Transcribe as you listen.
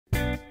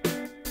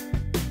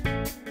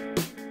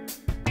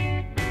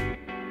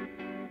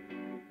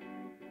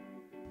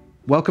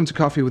Welcome to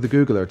Coffee with a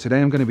Googler.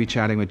 Today I'm going to be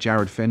chatting with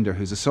Jared Finder,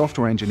 who's a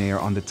software engineer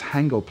on the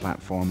Tango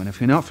platform. And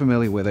if you're not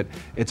familiar with it,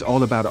 it's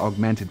all about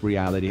augmented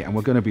reality. And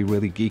we're going to be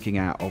really geeking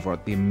out over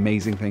the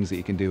amazing things that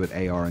you can do with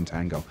AR and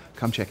Tango.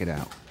 Come check it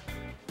out.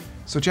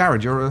 So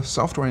Jared, you're a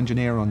software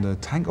engineer on the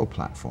Tango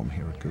platform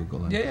here at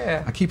Google. And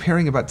yeah. I keep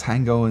hearing about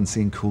Tango and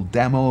seeing cool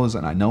demos,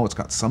 and I know it's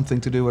got something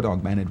to do with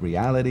augmented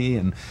reality.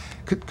 And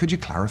could you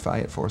clarify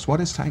it for us? What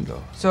is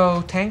Tango?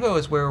 So Tango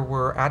is where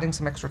we're adding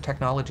some extra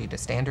technology to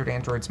standard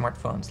Android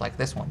smartphones like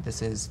this one.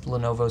 This is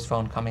Lenovo's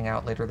phone coming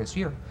out later this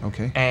year.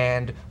 Okay.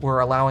 And we're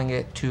allowing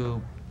it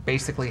to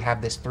basically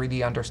have this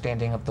 3D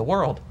understanding of the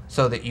world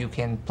so that you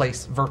can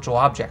place virtual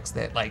objects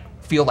that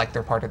feel like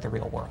they're part of the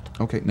real world.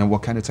 Okay, now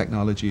what kind of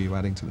technology are you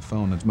adding to the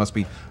phone? It must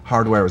be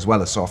hardware as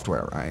well as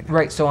software, right?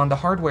 Right, so on the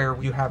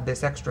hardware you have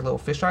this extra little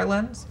fisheye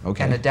lens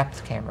and a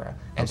depth camera.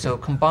 And so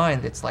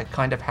combined, it's like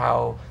kind of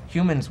how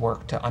humans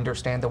work to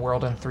understand the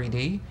world in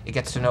 3D. It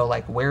gets to know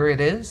where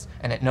it is,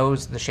 and it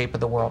knows the shape of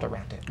the world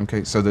around it.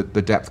 Okay, so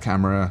the depth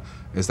camera,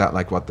 is that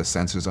like what the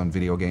sensors on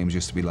video games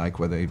used to be like,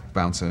 where they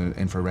bounce an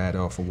infrared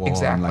off a wall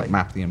and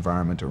map the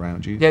environment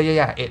around you?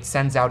 Yeah. It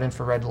sends out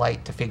infrared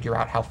light to figure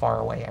out how far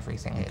away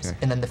everything is.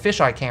 And then the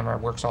fisheye camera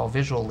works all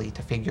visually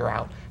to figure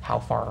out how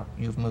far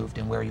you've moved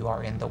and where you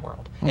are in the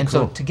world.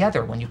 So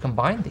together, when you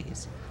combine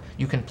these,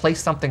 you can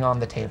place something on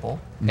the table,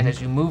 and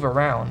as you move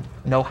around,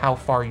 know how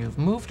far you've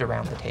moved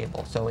around the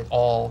table, so it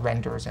all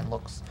renders and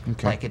looks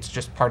like it's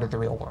just part of the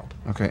real world.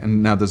 Okay,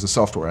 and now there's a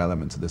software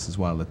element to this as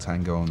well, the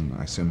Tango, and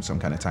I assume some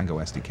kind of Tango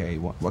SDK.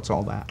 What's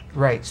all that?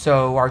 Right,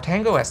 so our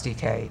Tango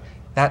SDK,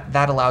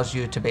 that allows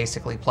you to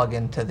basically plug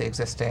into the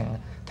existing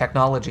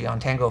technology on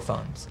Tango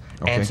phones.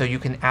 And so you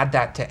can add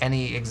that to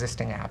any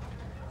existing app.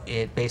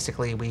 It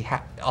basically,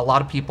 a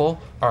lot of people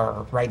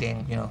are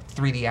writing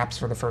 3D apps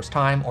for the first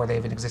time, or they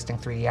have an existing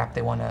 3D app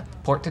they want to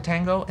port to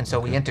Tango, and so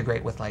we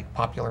integrate with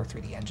popular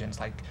 3D engines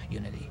like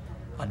Unity,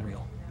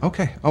 Unreal.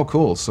 Okay, oh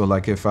cool. So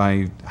if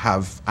I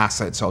have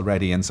assets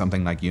already in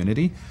something like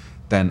Unity,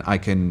 then I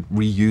can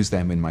reuse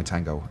them in my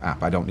Tango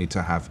app. I don't need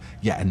to have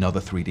yet another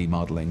 3D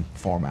modeling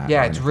format.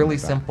 Yeah, it's really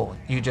simple.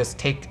 You just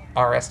take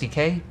our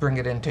SDK, bring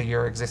it into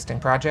your existing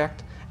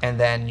project, and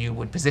then you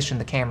would position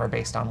the camera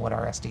based on what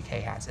our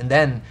SDK has. And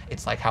then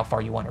it's how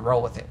far you want to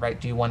roll with it, right?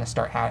 Do you want to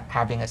start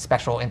having a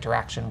special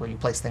interaction where you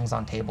place things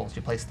on tables,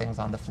 you place things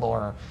on the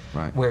floor,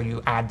 where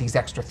you add these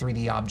extra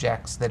 3D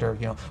objects that are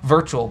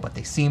virtual, but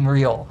they seem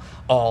real,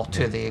 all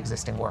to the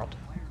existing world.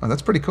 Oh,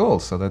 that's pretty cool.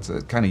 So that's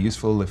kind of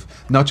useful, if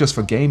not just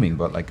for gaming,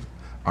 but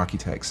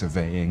architect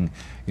surveying,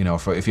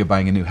 if you're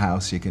buying a new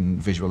house, you can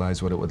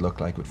visualize what it would look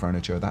like with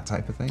furniture, that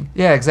type of thing.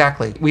 Yeah,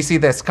 exactly. We see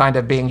this kind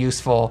of being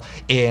useful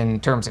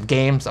in terms of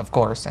games, of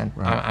course, and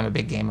I'm a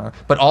big gamer,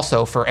 but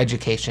also for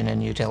education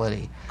and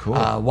utility. Cool.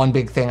 One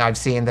big thing I've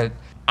seen that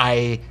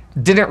I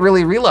didn't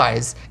really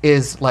realize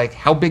is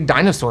how big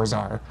dinosaurs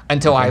are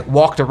until I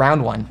walked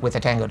around one with a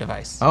Tango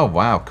device. Oh,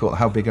 wow, cool.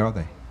 How big are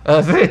they?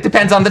 It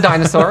depends on the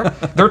dinosaur.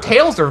 Their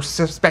tails are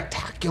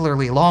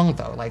spectacularly long,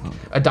 though.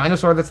 A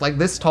dinosaur that's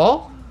this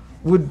tall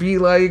would be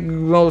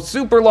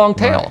super long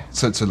tail. Right.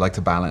 So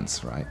to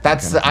balance, right?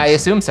 That's I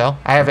assume so.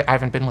 I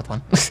haven't been with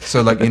one.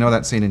 So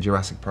that scene in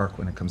Jurassic Park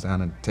when it comes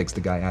down and takes the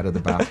guy out of the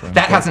bathroom.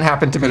 That hasn't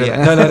happened to me yet.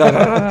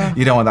 No.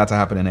 You don't want that to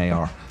happen in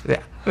AR.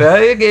 Yeah.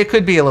 It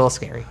could be a little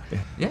scary.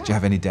 Yeah. Do you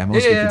have any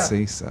demos we could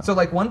see? So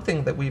one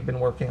thing that we've been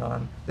working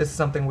on, this is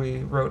something we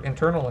wrote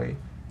internally,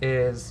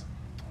 is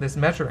this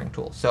measuring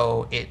tool.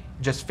 So it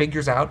just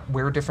figures out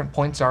where different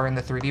points are in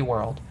the 3D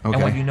world. Okay.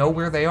 And when you know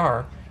where they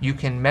are, you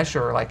can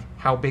measure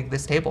how big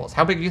this table is.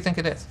 How big do you think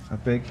it is? How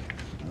big?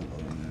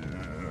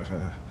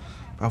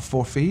 About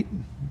 4 feet,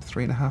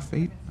 3.5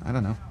 feet. I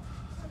don't know.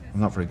 I'm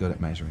not very good at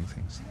measuring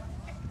things.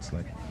 It's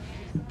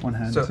one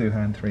hand, two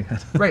hand, three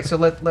hand. Right, so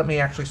let me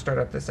actually start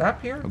up this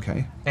app here.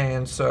 Okay.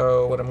 And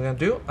so what I'm going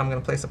to do, I'm going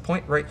to place a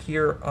point right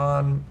here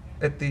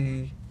at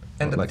the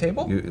end of the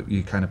table.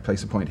 You kind of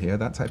place a point here,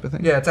 that type of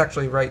thing? Yeah, it's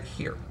actually right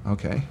here.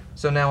 Okay.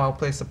 So now I'll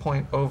place a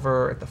point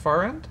over at the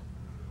far end.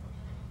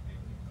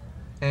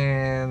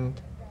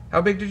 And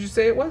how big did you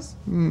say it was?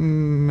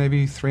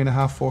 Maybe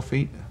 3.5, 4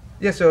 feet.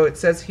 Yeah, so it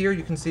says here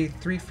you can see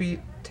 3 feet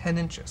 10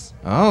 inches.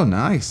 Oh,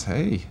 nice.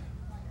 Hey.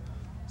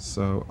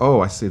 So,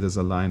 I see there's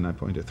a line I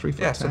pointed 3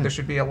 feet. Yeah, so there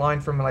should be a line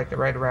from right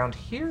around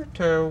here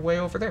to way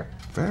over there.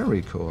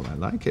 Very cool. I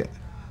like it.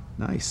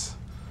 Nice.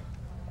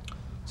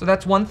 So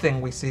that's one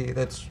thing we see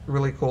that's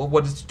really cool.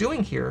 What it's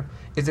doing here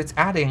is it's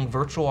adding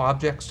virtual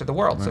objects to the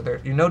world. Right. So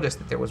you notice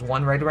that there was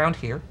one right around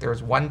here,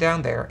 there's one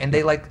down there, and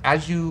they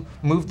as you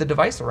move the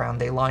device around,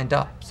 they lined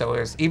up.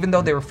 So even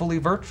though they were fully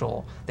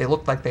virtual, they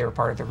looked like they were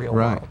part of the real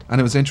world. Right,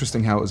 and it was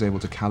interesting how it was able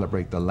to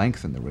calibrate the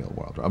length in the real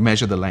world, or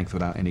measure the length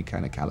without any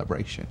kind of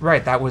calibration.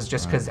 Right, that was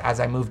just because as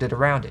I moved it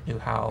around, it knew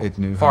how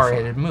far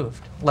it had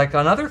moved.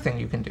 Another thing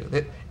you can do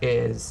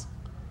is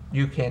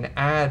you can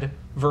add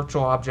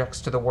virtual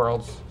objects to the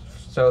world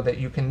so that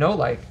you can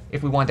know,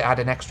 if we want to add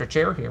an extra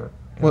chair here.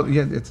 Well,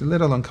 yeah, it's a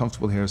little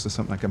uncomfortable here. Is there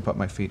something I can put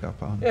my feet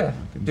up on? Yeah.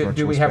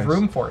 Do we have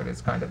room for it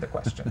is kind of the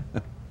question.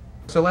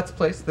 So let's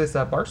place this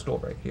bar stool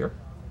right here.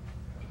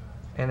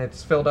 And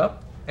it's filled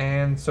up.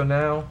 And so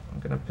now I'm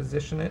going to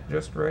position it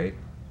just right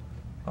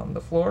on the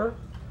floor.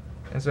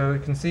 And so you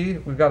can see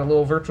we've got a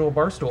little virtual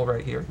bar stool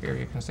right here. Here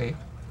you can see.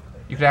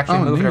 You can actually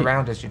move it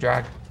around as you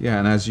drag. Yeah,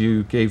 and as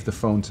you gave the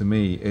phone to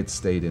me, it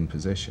stayed in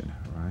position,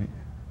 right?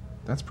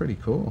 That's pretty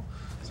cool.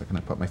 So can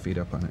I put my feet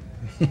up on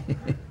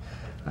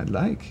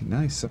it?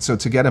 Nice. So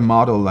to get a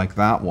model like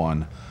that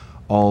one,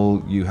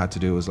 all you had to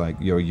do was like,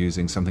 you're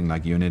using something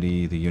like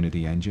Unity, the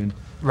Unity engine?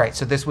 Right,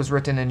 so this was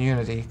written in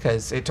Unity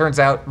because it turns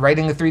out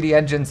writing a 3D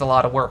engine is a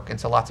lot of work, and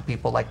so lots of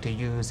people like to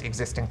use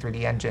existing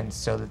 3D engines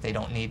so that they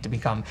don't need to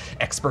become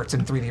experts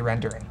in 3D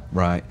rendering.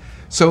 Right.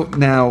 So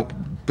now,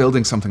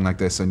 building something like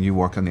this, and you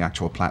work on the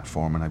actual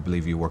platform, and I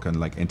believe you work on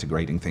like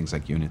integrating things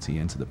like Unity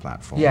into the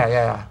platform.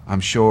 Yeah.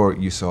 I'm sure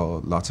you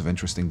saw lots of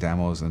interesting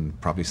demos, and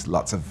probably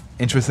lots of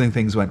interesting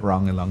things went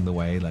wrong along the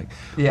way. Like,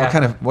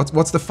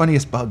 what's the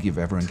funniest bug you've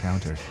ever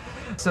encountered?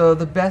 So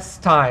the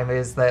best time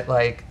is that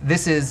like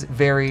this is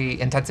very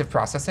intensive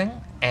processing,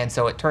 and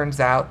so it turns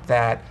out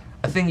that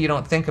a thing you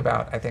don't think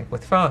about, I think,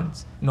 with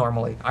phones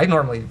normally, I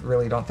normally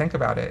really don't think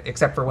about it,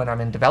 except for when I'm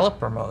in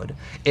developer mode,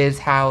 is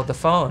how the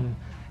phone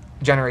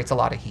generates a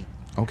lot of heat.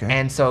 Okay.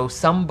 And so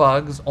some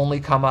bugs only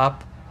come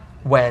up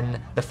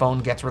when the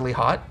phone gets really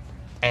hot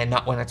and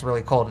not when it's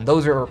really cold. And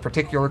those are a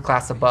particular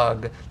class of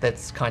bug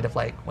that's kind of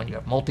like when you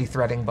have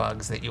multi-threading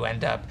bugs that you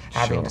end up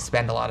having to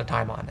spend a lot of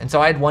time on. And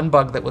so I had one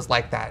bug that was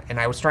like that, and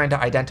I was trying to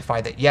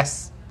identify that,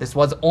 yes, this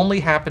was only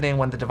happening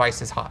when the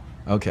device is hot.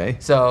 Okay.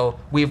 So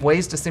we have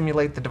ways to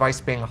simulate the device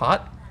being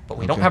hot, but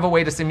we don't have a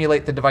way to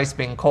simulate the device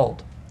being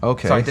cold.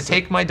 Okay. So I had to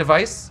take my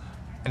device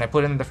and I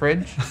put it in the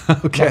fridge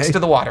next to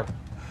the water.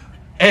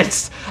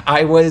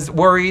 I was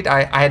worried.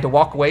 I had to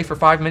walk away for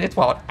 5 minutes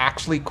while it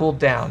actually cooled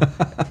down.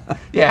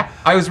 Yeah,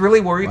 I was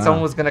really worried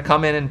someone was going to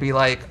come in and be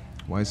like,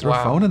 why is there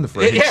a phone in the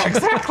fridge? Yeah,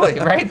 exactly,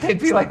 right? They'd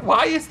be like,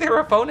 why is there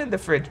a phone in the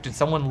fridge? Did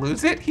someone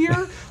lose it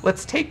here?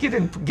 Let's take it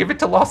and give it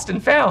to Lost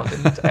and Found.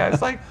 And I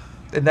was like,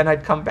 and then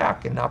I'd come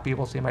back and not be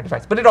able to see my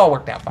device. But it all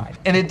worked out fine.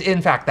 And in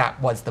fact, that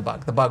was the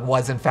bug. The bug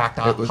was, in fact,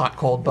 a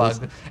hot-cold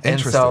bug. And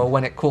so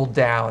when it cooled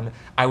down,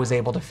 I was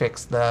able to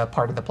fix the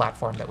part of the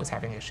platform that was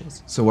having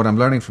issues. So what I'm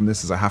learning from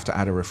this is I have to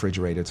add a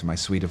refrigerator to my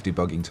suite of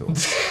debugging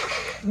tools.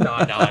 No.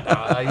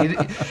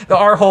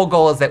 Our whole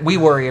goal is that we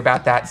worry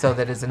about that so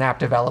that as an app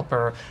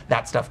developer,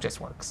 that stuff just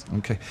works.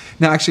 Okay.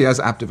 Now, actually, as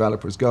app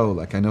developers go,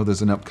 like I know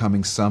there's an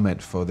upcoming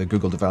summit for the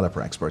Google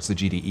developer experts, the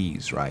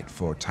GDEs, right,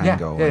 for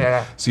Tango.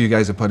 Yeah. So you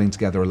guys are putting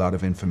together a lot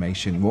of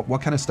information.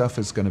 What kind of stuff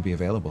is going to be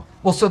available?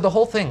 Well, so the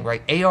whole thing,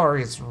 right, AR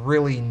is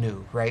really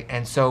new, right?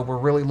 And so we're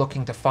really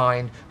looking to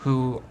find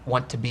who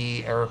want to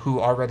be or who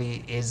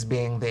already is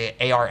being the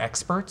AR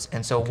experts.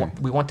 And so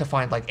we want to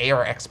find like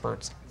AR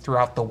experts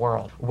throughout the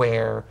world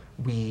where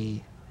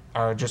we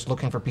are just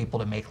looking for people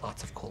to make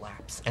lots of cool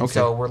apps. And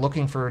so we're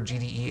looking for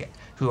GDE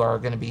who are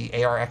going to be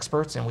AR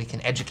experts, and we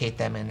can educate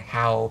them in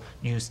how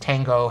to use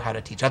Tango, how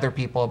to teach other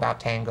people about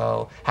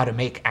Tango, how to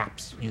make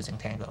apps using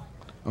Tango.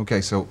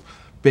 Okay, so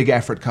big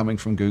effort coming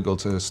from Google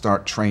to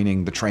start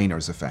training the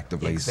trainers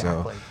effectively.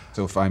 Exactly.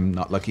 So if I'm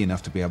not lucky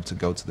enough to be able to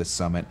go to this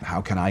summit,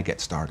 how can I get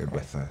started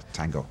with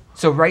Tango?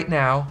 So right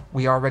now,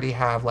 we already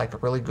have like a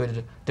really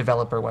good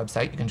developer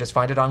website. You can just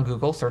find it on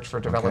Google, search for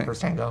Developers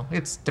Tango.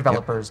 It's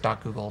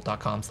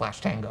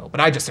developers.google.com/Tango,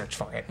 but I just searched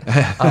for it.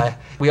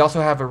 We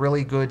also have a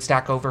really good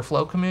Stack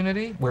Overflow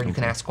community where you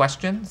can ask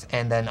questions,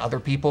 and then other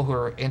people who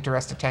are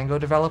interested Tango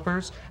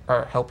developers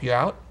help you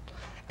out.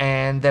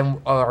 And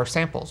then our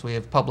samples. We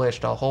have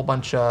published a whole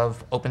bunch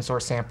of open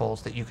source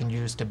samples that you can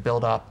use to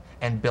build up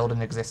and build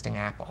an existing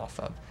app off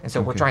of. And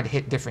so we're trying to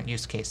hit different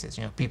use cases.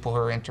 You know, people who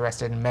are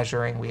interested in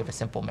measuring, we have a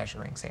simple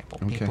measuring sample.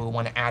 People who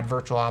want to add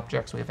virtual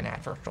objects, we have an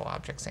add virtual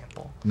object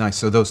sample. Nice.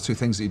 So those two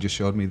things that you just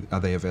showed me,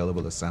 are they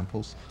available as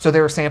samples? So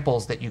there are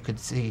samples that you could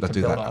see to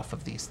build off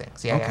of these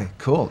things. Yeah.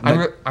 Cool.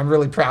 I'm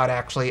really proud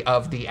actually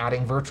of the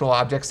adding virtual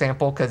object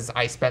sample because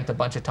I spent a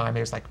bunch of time.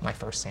 It was like my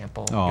first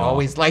sample. You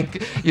always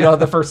like,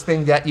 the first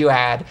thing that you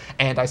add,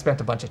 and I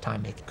spent a bunch of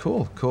time making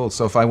it. Cool.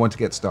 So if I want to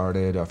get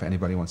started, or if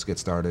anybody wants to get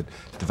started,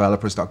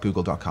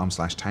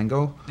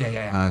 developers.google.com/Tango.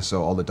 Yeah.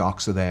 So all the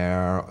docs are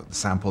there, the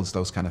samples,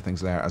 those kind of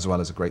things are there, as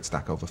well as a great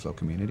Stack Overflow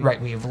community.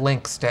 Right, we have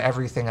links to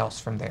everything else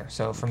from there.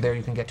 So from there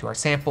you can get to our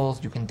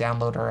samples, you can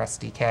download our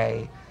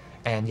SDK,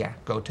 and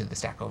go to the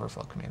Stack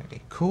Overflow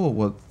community. Cool.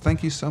 Well,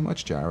 thank you so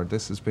much, Jared.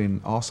 This has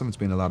been awesome. It's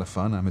been a lot of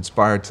fun. I'm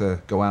inspired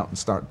to go out and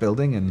start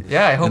building, and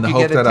I hope in the you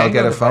hope get a that I'll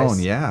get a Tango phone.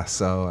 device. Yeah.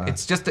 So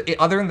it's just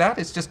other than that,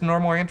 it's just a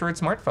normal Android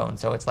smartphone.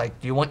 So it's like,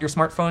 do you want your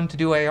smartphone to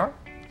do AR?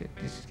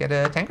 Just get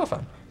a Tango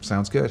phone.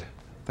 Sounds good.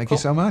 Thank you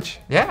so much.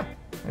 Yeah,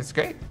 it's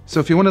great.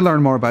 So if you want to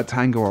learn more about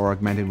Tango or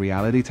augmented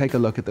reality, take a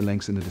look at the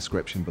links in the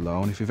description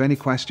below. And if you have any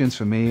questions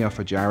for me or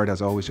for Jared,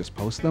 as always, just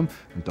post them.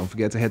 And don't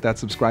forget to hit that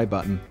subscribe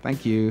button.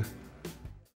 Thank you.